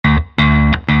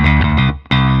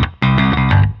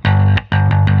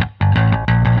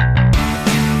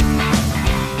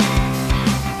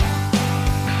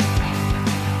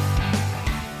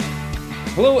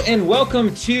and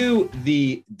welcome to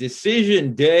the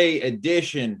Decision Day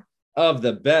edition of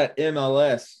the Bet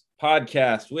MLS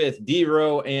podcast with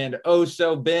D-Row and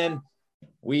Oso Ben.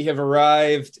 We have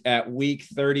arrived at week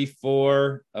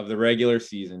 34 of the regular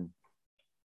season.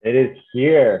 It is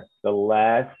here, the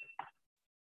last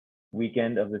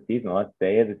weekend of the season, last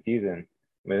day of the season.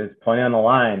 There's plenty on the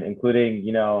line, including,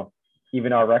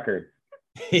 even our records.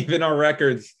 Even our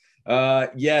records.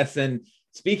 Yes, and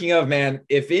speaking of, man,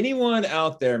 if anyone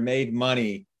out there made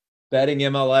money betting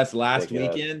MLS last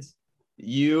weekend,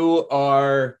 you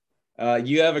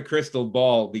have a crystal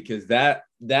ball, because that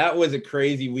was a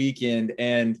crazy weekend,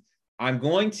 and I'm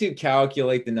going to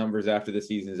calculate the numbers after the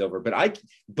season is over. But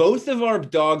both of our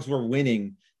dogs were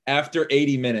winning after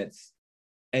 80 minutes,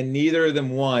 and neither of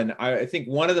them won. I think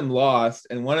one of them lost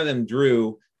and one of them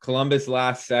drew. Columbus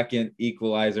last second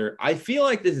equalizer. I feel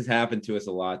like this has happened to us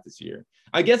a lot this year.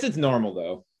 I guess it's normal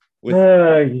though.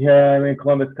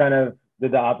 Columbus kind of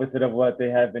did the opposite of what they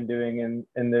have been doing in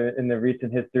the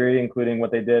recent history, including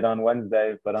what they did on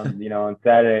Wednesday. But on on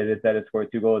Saturday, they decided to score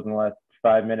 2 goals in the last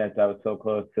 5 minutes. I was so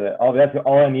close to all. That's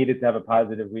all I needed to have a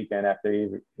positive weekend after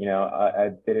I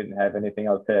didn't have anything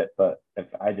else hit. But if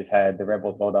I just had the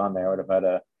Rebels hold on there, I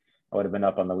would have been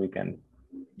up on the weekend.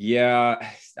 Yeah,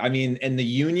 I mean, and the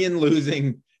Union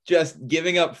losing, just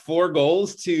giving up 4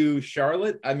 goals to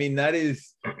Charlotte. I mean, that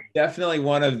is definitely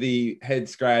one of the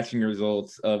head-scratching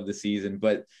results of the season.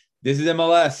 But this is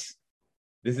MLS.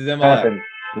 This is MLS.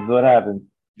 This is what happens.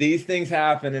 These things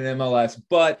happen in MLS.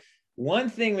 But one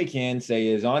thing we can say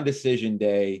is on decision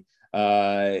day,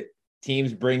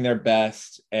 teams bring their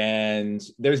best, and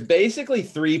there's basically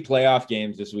 3 playoff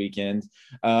games this weekend.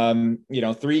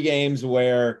 3 games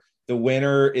where the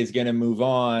winner is going to move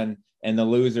on and the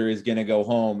loser is going to go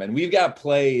home. And we've got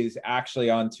plays actually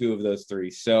on 2 of those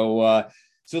 3. So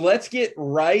let's get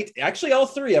right. Actually, all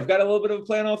 3. I've got a little bit of a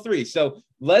play on all 3. So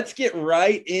let's get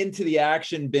right into the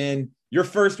action, Ben. Your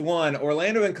first one,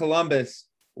 Orlando and Columbus.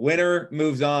 Winner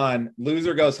moves on.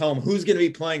 Loser goes home. Who's going to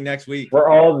be playing next week? For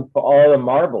all the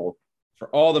marbles. For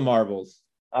all the marbles.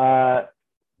 Yeah.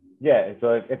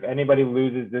 So if anybody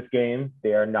loses this game,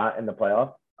 they are not in the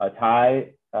playoffs. A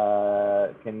tie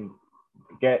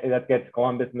gets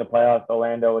Columbus in the playoffs.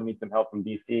 Orlando would need some help from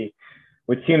DC,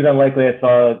 which seems unlikely. I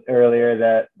saw earlier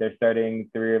that they're starting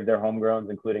 3 of their homegrowns,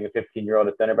 including a 15-year-old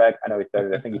at center back. I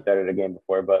think he started a game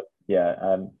before, but yeah,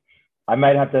 I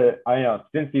might have to.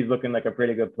 Since he's looking like a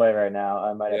pretty good player right now,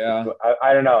 I might have to.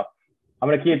 I don't know. I'm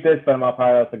gonna keep this, but I'm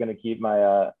probably also gonna keep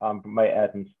my might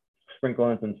add some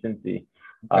sprinkle in some Cincy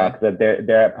because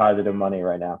they're at positive money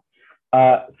right now.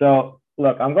 So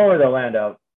look, I'm going with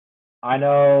Orlando. I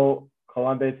know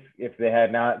Columbus, if they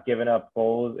had not given up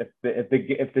goals, if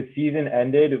the season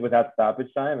ended without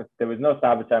stoppage time, if there was no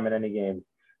stoppage time in any game,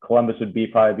 Columbus would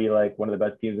probably be like one of the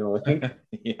best teams in the league.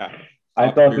 Yeah.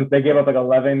 I thought since they gave up like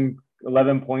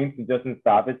 11 points just in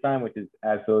stoppage time, which is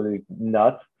absolutely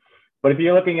nuts. But if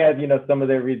you're looking at, some of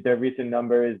their recent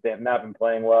numbers, they have not been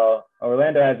playing well.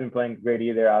 Orlando hasn't been playing great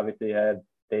either. Obviously,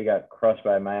 they got crushed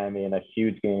by Miami in a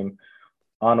huge game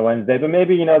on Wednesday. But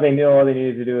maybe, they knew all they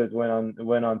needed to do is win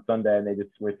on Sunday, and they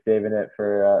just were saving it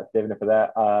for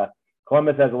that.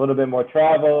 Columbus has a little bit more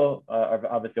travel.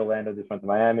 Obviously, Orlando just went to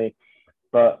Miami.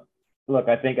 But look,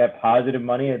 I think at positive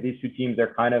money, these 2 teams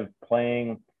are kind of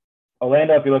playing.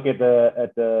 Orlando, if you look at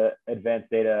the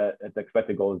advanced data, at the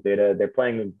expected goals data, they're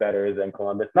playing better than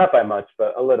Columbus, not by much,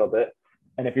 but a little bit.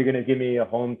 And if you're going to give me a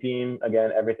home team, again,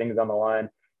 everything's on the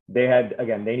line. They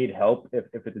need help if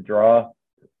it's a draw.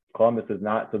 Columbus is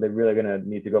not, so they're really going to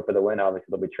need to go for the win. Obviously,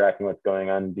 they'll be tracking what's going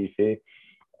on in DC.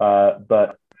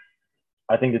 But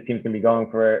I think this team's going to be going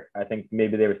for it. I think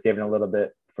maybe they were saving a little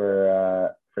bit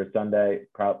for Sunday.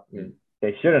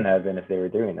 They shouldn't have been if they were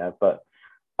doing that, but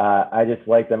I just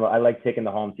like them. I like taking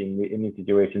the home team in these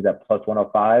situations at plus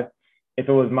 105. If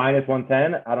it was minus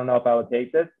 110, I don't know if I would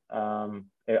take this.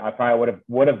 I probably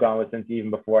would have gone with Cincy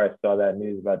even before I saw that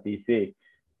news about DC.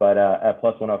 But at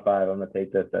plus 105, I'm going to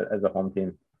take this as a home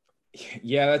team.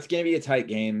 Yeah, that's going to be a tight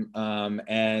game.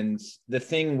 And the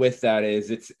thing with that is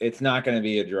it's not going to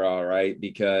be a draw, right?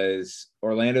 Because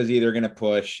Orlando's either going to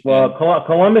push. Well,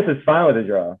 Columbus is fine with a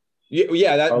draw.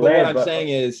 Yeah. But what I'm saying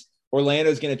is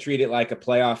Orlando's going to treat it like a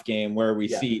playoff game where we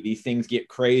see these things get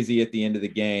crazy at the end of the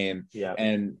game. Yeah.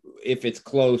 And if it's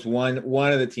close, one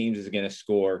of the teams is going to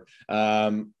score.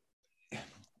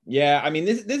 Yeah, I mean,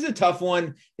 this is a tough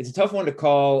one. It's a tough one to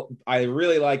call. I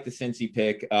really like the Cincy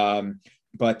pick.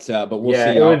 But we'll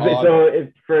see.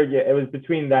 It was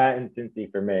between that and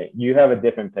Cincy for me. You have a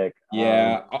different pick.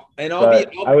 Yeah, and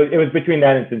it was between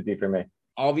that and Cincy for me.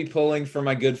 I'll be pulling for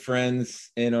my good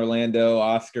friends in Orlando,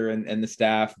 Oscar and the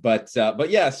staff. But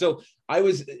yeah, so I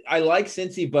like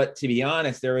Cincy, but to be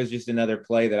honest, there was just another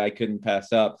play that I couldn't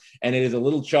pass up, and it is a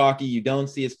little chalky. You don't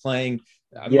see us playing.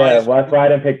 Yeah, well, that's why I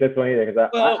didn't pick this one either, because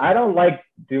Well, I don't like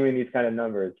doing these kind of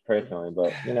numbers personally,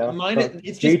 but it's to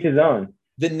just each his own.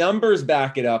 the numbers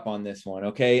back it up on this one.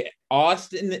 Okay.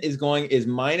 Austin is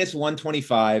minus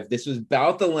 125. This was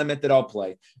about the limit that I'll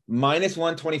play. Minus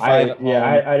 125.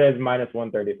 I did minus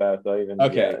 135. So even,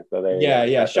 okay. So there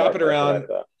yeah. Shop it around.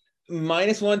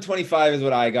 Minus 125 is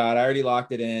what I got. I already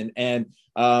locked it in. And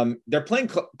they're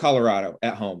playing Colorado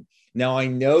at home. Now I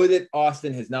know that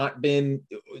Austin has not been,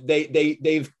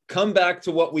 they've come back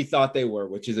to what we thought they were,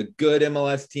 which is a good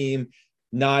MLS team,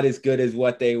 not as good as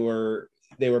what they were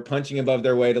punching above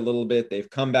their weight a little bit. They've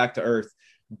come back to earth,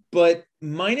 but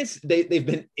they've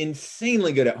been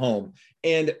insanely good at home,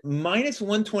 and minus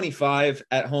 125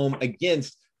 at home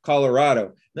against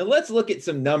Colorado. Now let's look at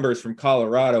some numbers from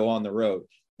Colorado on the road.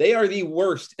 They are the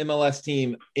worst MLS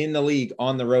team in the league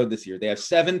on the road this year. They have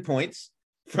 7 points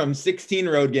from 16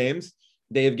 road games.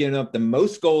 They have given up the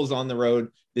most goals on the road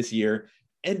this year.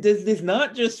 And does this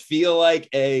not just feel like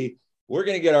we're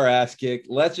going to get our ass kicked?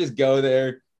 Let's just go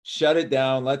there, shut it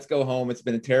down. Let's go home. It's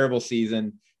been a terrible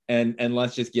season. And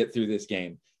let's just get through this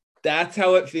game. That's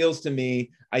how it feels to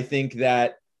me. I think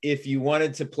that if you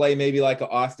wanted to play maybe like an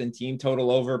Austin team total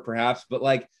over, perhaps, but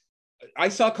like I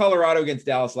saw Colorado against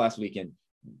Dallas last weekend.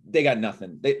 They got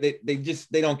nothing.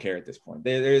 They don't care at this point.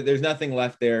 There's nothing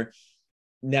left there.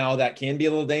 Now that can be a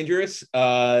little dangerous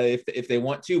if they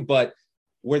want to, but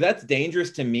where that's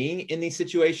dangerous to me in these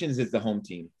situations is the home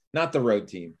team, not the road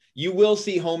team. You will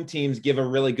see home teams give a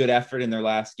really good effort in their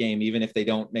last game, even if they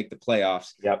don't make the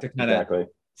playoffs, to kind of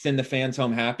send the fans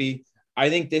home happy. I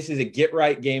think this is a get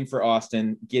right game for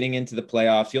Austin getting into the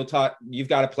playoffs. You've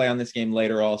got to play on this game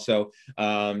later also.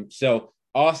 So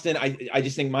Austin, I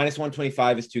just think minus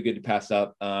 125 is too good to pass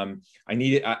up. I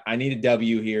need a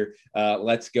W here.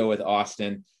 Let's go with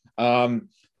Austin.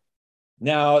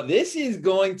 Now this is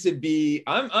going to be.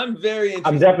 I'm very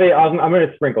interested. I'm going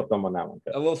to sprinkle some on that one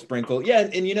too. A little sprinkle, yeah.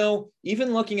 And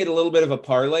even looking at a little bit of a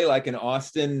parlay, like an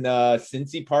Austin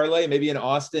Cincy parlay, maybe an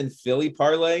Austin Philly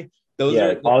parlay. I'll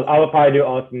probably do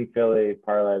Austin Philly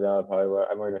parlay though.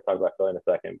 I'm going to talk about Philly in a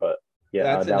second, but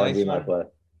yeah, that would be my play.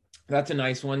 That's a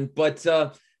nice one. But,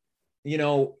 I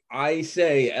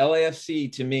say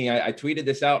LAFC to me, I tweeted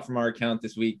this out from our account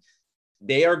this week.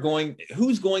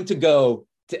 Who's going to go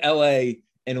to LA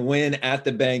and win at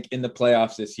the bank in the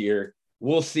playoffs this year?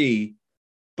 We'll see.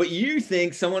 But you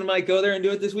think someone might go there and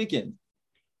do it this weekend?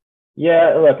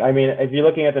 Yeah, look, I mean, if you're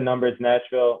looking at the numbers,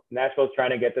 Nashville's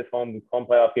trying to get this home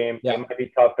playoff game. Yeah. It might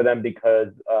be tough for them because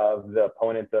of the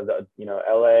opponents of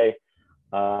LA.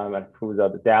 Who's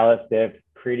up? Dallas. They have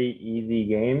pretty easy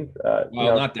games.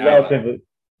 Not Dallas.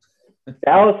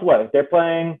 Dallas, what? They're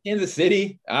playing Kansas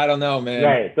City. I don't know, man.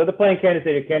 Right. So they're playing Kansas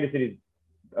City. Kansas City's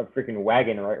a freaking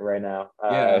wagon right now.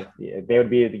 They would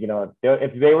be,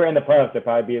 if they were in the playoffs, they'd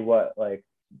probably be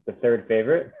the third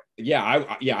favorite.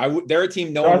 Yeah, they're a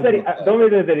team. The only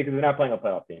reason is because they're not playing a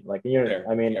playoff team.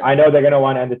 I know they're gonna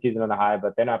want to end the season on a high,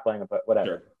 but they're not playing whatever.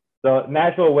 Sure. So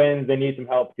Nashville wins. They need some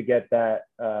help to get that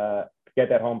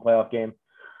home playoff game.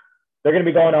 They're gonna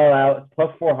be going all out.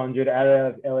 Plus 400 out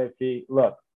of LAFC.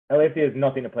 Look, LAFC has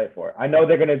nothing to play for. I know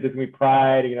there's gonna be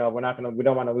pride. We don't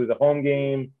want to lose a home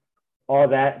game, all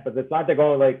that. But it's not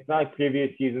it's not like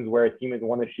previous seasons where a team has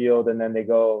won the Shield and then they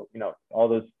go, all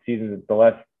those seasons.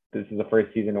 This is the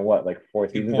first season in 4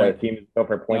 seasons that a team go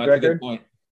for points record. So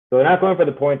they're not going for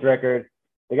the points record.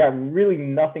 They got really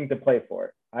nothing to play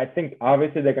for. I think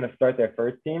obviously they're going to start their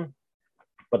first team,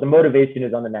 but the motivation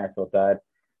is on the Nashville side.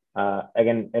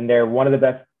 Again, and they're one of the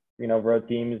best, road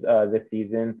teams this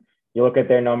season. You look at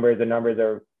their numbers. The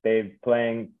numbers they're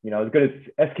playing, as good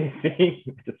as SKC,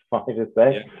 which is funny to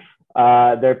say.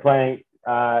 Yeah. They're playing,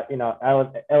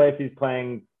 LAFC's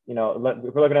playing. If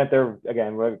we're looking at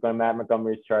we're going Matt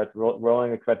Montgomery's charts,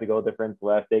 rolling expected goal difference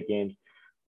last 8 games.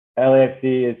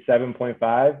 LAFC is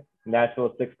 7.5,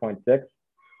 Nashville is 6.6.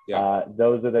 Yeah.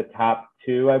 Those are the top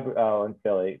 2, in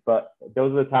Philly, but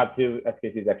those are the top 2.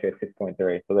 SKC is actually at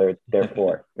 6.3, so they're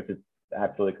 4, which is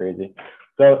absolutely crazy.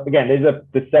 So again, these are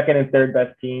the second and third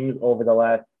best teams over the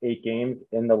last 8 games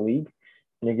in the league,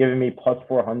 and you're giving me plus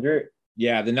 400.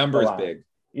 Yeah, the number is big.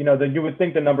 You would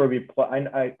think the number would be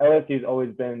LSU has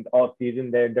always been all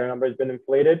season. Their number has been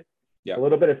inflated a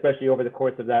little bit, especially over the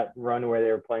course of that run where they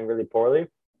were playing really poorly,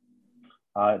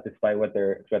 despite what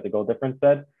their expected goal difference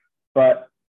said. But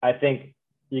I think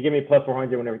you give me plus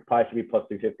 400 when it probably should be plus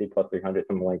 350, plus 300,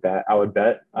 something like that. I would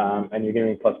bet. And you're giving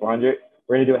me plus 400.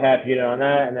 We're going to do a half unit on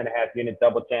that and then a half unit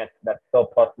double chance. That's still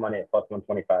plus money at plus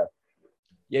 125.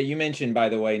 Yeah, you mentioned, by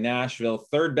the way, Nashville,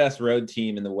 third best road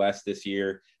team in the West this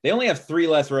year. They only have 3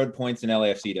 less road points than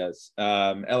LAFC does.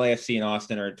 LAFC and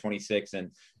Austin are at 26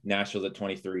 and Nashville's at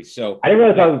 23. So I didn't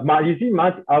realize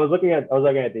I was looking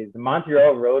at these. The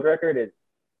Montreal road record is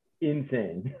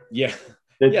insane. Yeah.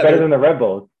 It's better than the Red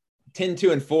Bulls.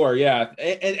 10-2-4. Yeah.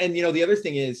 And you know, the other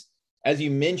thing is, as you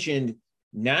mentioned,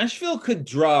 Nashville could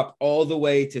drop all the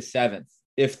way to 7th.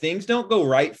 If things don't go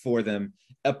right for them,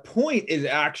 a point is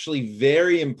actually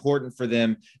very important for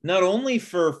them, not only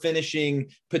for finishing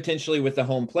potentially with a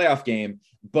home playoff game,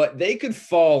 but they could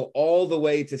fall all the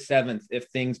way to 7th if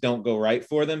things don't go right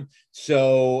for them.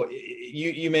 So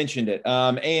you mentioned it.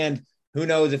 And who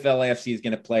knows if LAFC is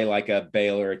going to play like a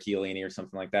Baylor or a Chiellini or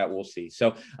something like that. We'll see.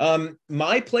 So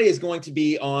my play is going to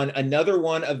be on another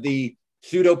one of the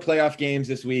pseudo playoff games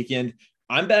this weekend.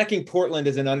 I'm backing Portland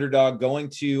as an underdog going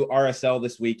to RSL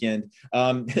this weekend.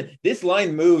 This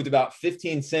line moved about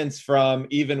 15 cents from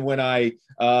even when I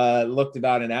looked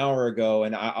about an hour ago,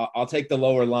 and I'll take the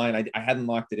lower line. I hadn't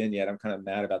locked it in yet. I'm kind of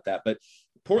mad about that. But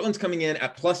Portland's coming in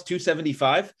at plus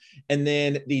 275, and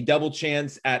then the double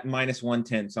chance at minus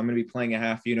 110. So I'm going to be playing a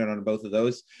half unit on both of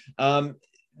those.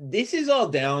 This is all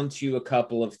down to a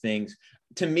couple of things.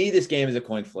 To me, this game is a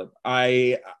coin flip.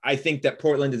 I think that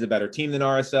Portland is a better team than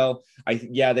RSL.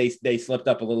 They slipped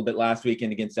up a little bit last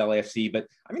weekend against LAFC, but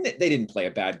I mean, they didn't play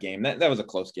a bad game. That was a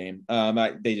close game.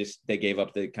 They gave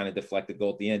up the kind of deflected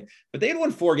goal at the end, but they had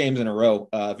won 4 games in a row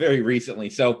very recently.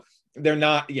 So they're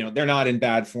not in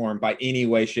bad form by any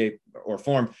way, shape, or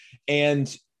form.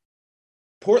 And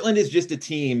Portland is just a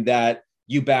team that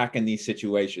you back in these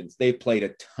situations. They've played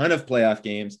a ton of playoff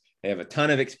games. They have a ton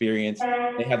of experience.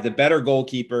 They have the better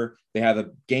goalkeeper. They have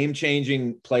a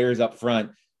game-changing players up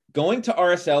front. Going to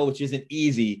RSL, which isn't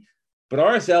easy, but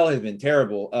RSL has been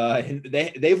terrible. And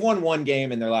they've won 1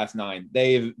 game in their last 9.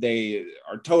 They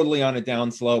are totally on a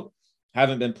downslope.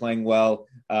 Haven't been playing well.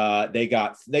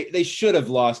 They should have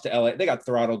lost to LA. They got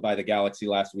throttled by the Galaxy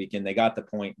last weekend. They got the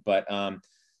point, but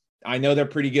I know they're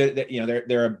pretty good. You know,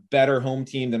 they're a better home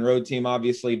team than road team,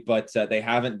 obviously, but they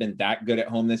haven't been that good at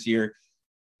home this year.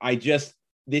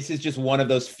 This is just one of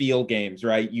those feel games,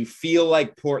 right? You feel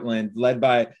like Portland, led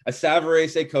by a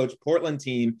Savarese coach, Portland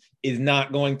team is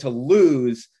not going to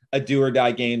lose a do or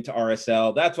die game to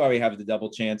RSL. That's why we have the double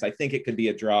chance. I think it could be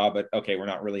a draw, but okay, we're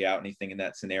not really out anything in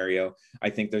that scenario. I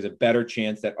think there's a better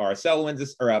chance that RSL wins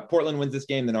this, or Portland wins this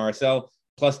game than RSL.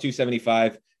 Plus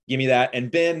 275. Give me that. And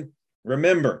Ben,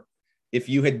 remember, if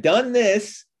you had done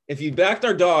this, if you backed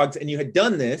our dogs and you had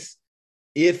done this,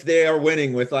 if they are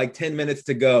winning with like 10 minutes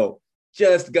to go,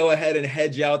 just go ahead and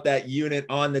hedge out that unit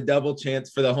on the double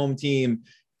chance for the home team.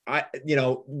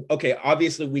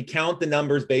 Obviously we count the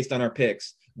numbers based on our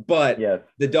picks, but yes,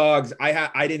 the dogs,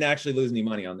 I didn't actually lose any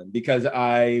money on them because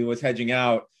I was hedging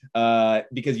out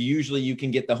because usually you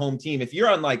can get the home team. If you're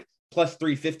on like plus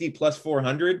 350, plus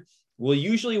 400, well,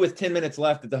 usually with 10 minutes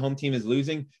left that the home team is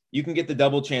losing, you can get the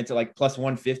double chance at like plus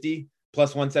 150,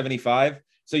 plus 175.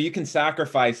 So you can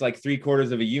sacrifice like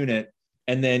 3/4 of a unit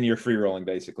and then you're free rolling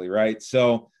basically, right?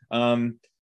 So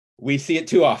we see it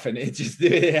too often.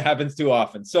 It happens too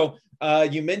often. So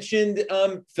you mentioned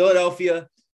Philadelphia.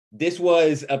 This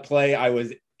was a play I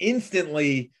was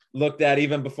instantly looked at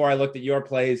even before I looked at your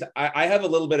plays. I have a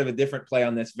little bit of a different play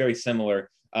on this, very similar.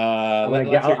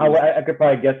 I could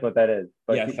probably guess what that is.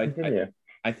 But yes,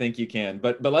 I think you can.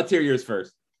 But let's hear yours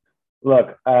first.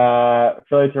 Look,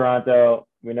 Philly, Toronto.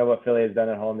 We know what Philly has done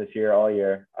at home this year, all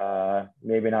year.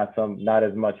 Maybe not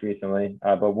as much recently,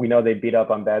 but we know they beat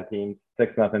up on bad teams,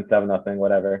 6-0, 7-0,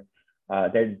 whatever.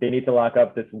 They need to lock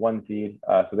up this 1 seed,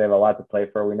 so they have a lot to play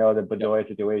for. We know the Bedoya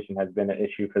situation has been an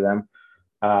issue for them,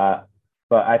 but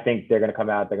I think they're going to come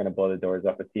out. They're going to blow the doors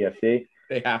off of TFC.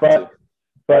 They have to.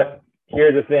 But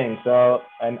here's the thing. So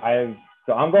I'm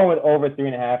going with over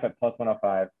 3.5 at plus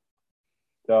 105.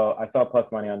 So I saw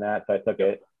plus money on that, so I took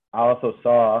it. I also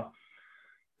saw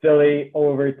Philly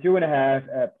over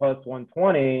 2.5 at plus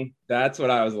 120. That's what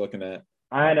I was looking at.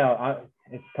 I know.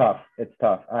 It's tough.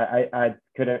 I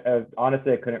couldn't,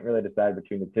 honestly, I couldn't really decide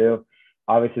between the two.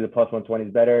 Obviously, the plus 120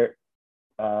 is better,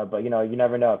 but you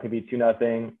never know. It could be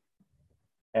 2-0.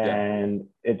 And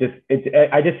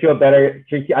I just feel better.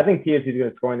 I think TFC is going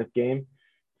to score in this game.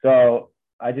 So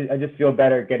I just feel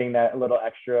better getting that little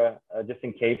extra just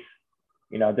in case,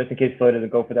 just in case Philly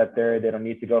doesn't go for that third. They don't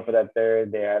need to go for that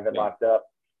third. They have it locked up.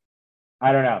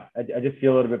 I don't know. I just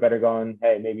feel a little bit better going,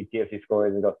 hey, maybe TFC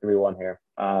scores and go 3-1 here.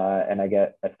 And I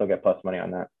still get plus money on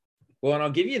that. Well, and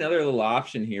I'll give you another little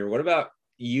option here. What about,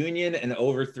 Union and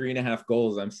over 3.5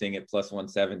 goals. I'm seeing it plus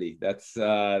 170. That's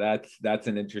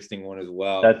an interesting one as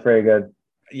well. That's pretty good.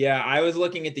 Yeah, I was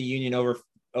looking at the Union over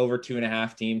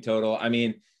 2.5 team total. I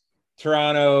mean,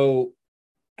 Toronto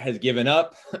has given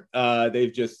up.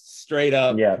 They've just straight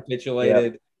up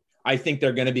capitulated. I think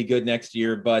they're going to be good next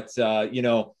year, but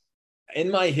in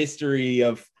my history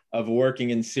of working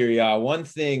in Serie A, one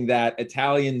thing that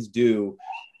Italians do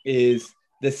is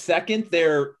the second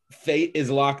their fate is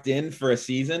locked in for a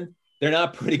season, they're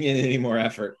not putting in any more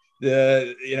effort.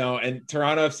 And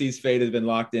Toronto FC's fate has been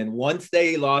locked in. Once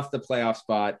they lost the playoff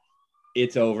spot,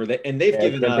 it's over. They've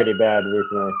given up pretty bad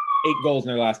recently. 8 goals in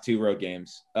their last 2 road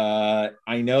games.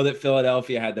 I know that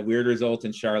Philadelphia had the weird result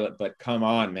in Charlotte, but come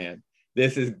on, man.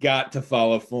 This has got to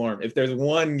follow form. If there's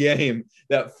one game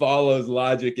that follows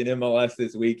logic in MLS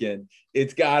this weekend,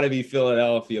 it's got to be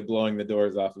Philadelphia blowing the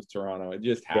doors off of Toronto. It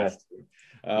just has to.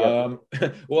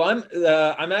 Well,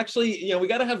 I'm actually, we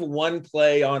got to have one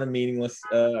play on a meaningless,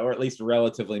 or at least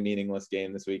relatively meaningless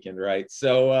game this weekend, right?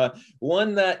 So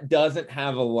one that doesn't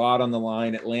have a lot on the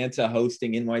line, Atlanta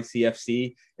hosting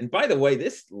NYCFC. And by the way,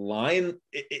 this line,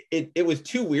 it was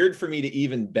too weird for me to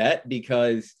even bet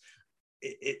because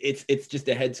it's just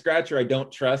a head scratcher. I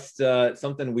don't trust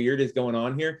something weird is going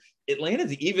on here.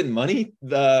 Atlanta's even money,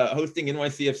 the hosting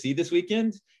NYCFC this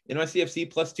weekend.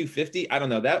 NYCFC plus 250. I don't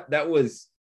know. That was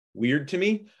weird to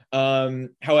me.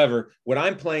 However, what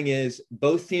I'm playing is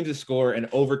both teams to score and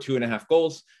over 2.5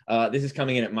 goals. This is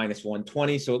coming in at minus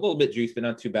 120, so a little bit juice, but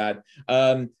not too bad.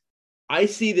 I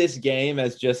see this game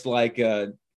as just like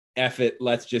a F it,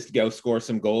 let's just go score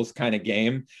some goals kind of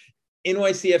game.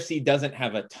 NYCFC doesn't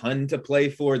have a ton to play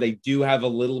for. They do have a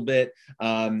little bit.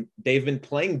 They've been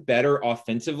playing better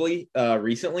offensively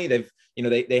recently.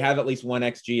 They have at least 1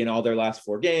 XG in all their last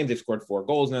 4 games. They've scored 4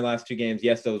 goals in their last 2 games.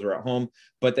 Yes, those are at home,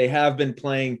 but they have been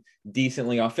playing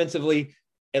decently offensively.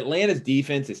 Atlanta's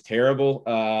defense is terrible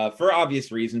for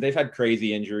obvious reasons. They've had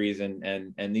crazy injuries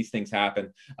and these things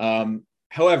happen.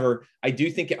 However, I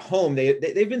do think at home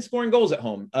they've been scoring goals at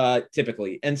home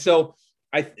typically, and so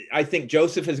I think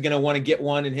Joseph is going to want to get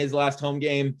one in his last home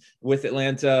game with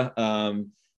Atlanta.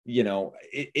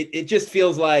 It just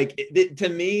feels like to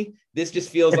me, this just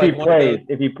feels like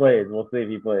if he plays, we'll see if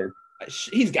he plays.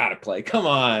 He's got to play. Come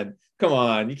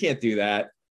on. You can't do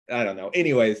that. I don't know.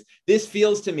 Anyways, this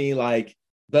feels to me like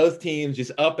both teams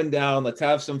just up and down. Let's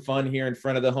have some fun here in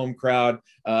front of the home crowd.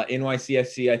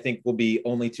 NYCFC, I think, will be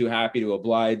only too happy to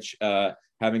oblige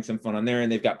having some fun on there. And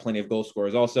they've got plenty of goal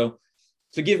scorers also.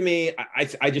 So give me,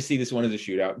 I just see this one as a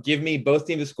shootout. Give me both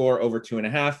teams to score over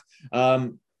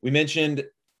 2.5. We mentioned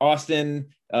Austin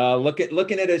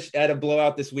looking at a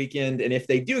blowout this weekend, and if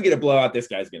they do get a blowout, this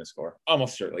guy's going to score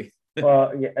almost surely.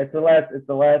 Well, yeah, it's the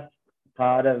last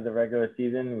pod of the regular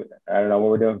season. I don't know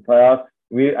what we're doing for playoffs.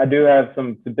 I do have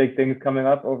some big things coming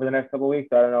up over the next couple of weeks.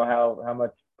 So I don't know how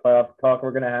much playoff talk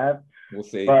we're going to have. We'll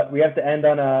see. But we have to end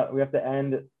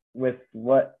with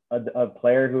what a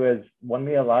player who has won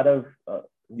me a lot.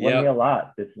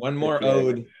 One more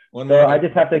ode. I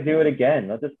just have to do it again.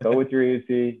 Let's just go with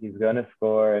Driussi. He's gonna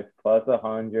score. It's plus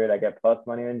 100. I get plus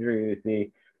money on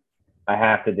Driussi. I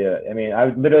have to do it. I mean, I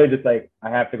was literally just like, I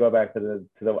have to go back to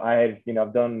the. I've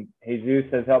done.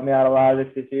 Jesus has helped me out a lot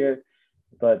of this year,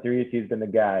 but Driussi's been the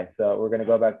guy. So we're gonna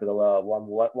go back to the well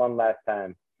one last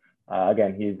time.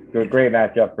 Again, he's a great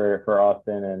matchup for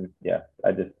Austin, and yeah,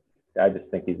 I just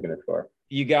think he's gonna score.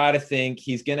 You got to think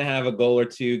he's going to have a goal or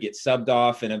two, get subbed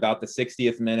off in about the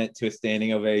 60th minute to a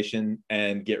standing ovation,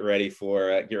 and get ready for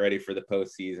the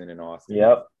postseason in Austin.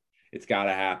 Yep, it's got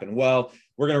to happen. Well,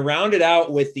 we're going to round it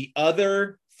out with the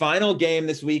other final game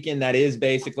this weekend that is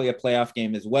basically a playoff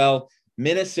game as well.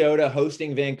 Minnesota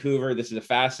hosting Vancouver. This is a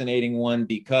fascinating one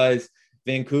because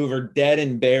Vancouver dead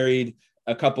and buried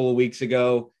a couple of weeks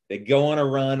ago. They go on a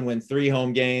run, win 3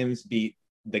 home games, beat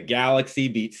the Galaxy,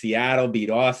 beat Seattle,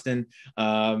 beat Austin.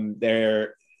 Can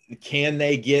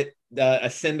they get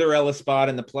a Cinderella spot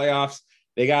in the playoffs?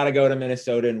 They got to go to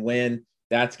Minnesota and win.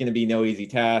 That's going to be no easy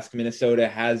task. Minnesota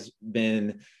has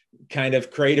been kind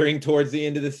of cratering towards the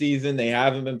end of the season. They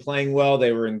haven't been playing well.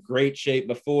 They were in great shape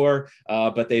before,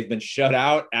 but they've been shut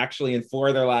out actually in 4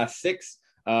 of their last 6.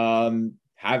 They're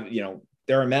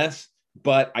a mess,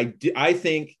 but I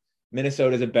think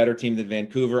Minnesota is a better team than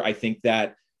Vancouver. I think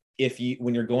that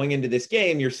when you're going into this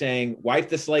game, you're saying, wipe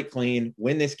the slate clean,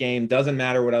 win this game, doesn't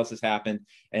matter what else has happened.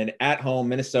 And at home,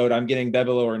 Minnesota, I'm getting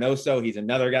Bebelo Reynoso. He's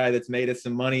another guy that's made us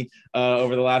some money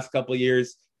over the last couple of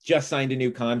years, just signed a new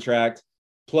contract,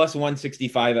 plus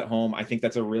 165 at home. I think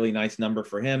that's a really nice number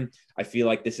for him. I feel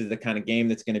like this is the kind of game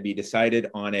that's going to be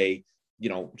decided on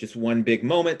just one big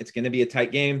moment. It's going to be a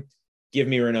tight game. Give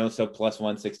me Reynoso plus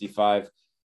 165.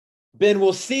 Ben,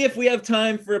 we'll see if we have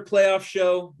time for a playoff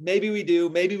show. Maybe we do,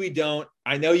 maybe we don't.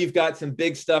 I know you've got some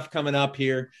big stuff coming up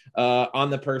here on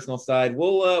the personal side.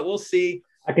 We'll see.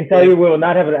 I can tell you we will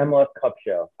not have an MLS Cup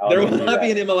show. There will not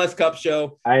be an MLS Cup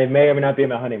show. I may or may not be in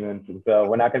my honeymoon, so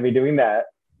we're not going to be doing that.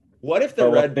 What if the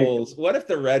Red Bulls? What if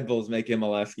the Red Bulls make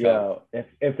MLS Cup? Yo,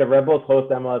 if the Red Bulls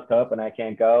host MLS Cup and I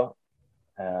can't go,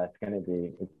 it's gonna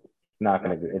be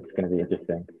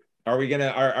interesting. Are you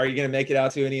gonna make it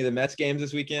out to any of the Mets games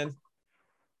this weekend?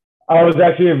 I was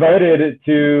actually invited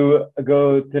to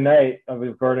go tonight. I was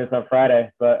recording this on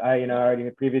Friday, but I already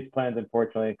had previous plans.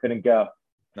 Unfortunately, couldn't go.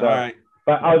 So, all right.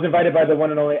 But I was invited by the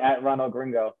one and only at Ronald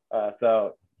Gringo. But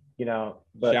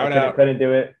couldn't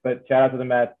do it. But shout out to the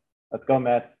Mets. Let's go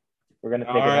Mets. We're gonna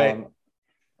take it home.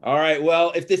 All right.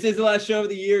 Well, if this is the last show of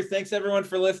the year, thanks everyone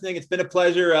for listening. It's been a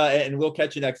pleasure, and we'll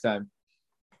catch you next time.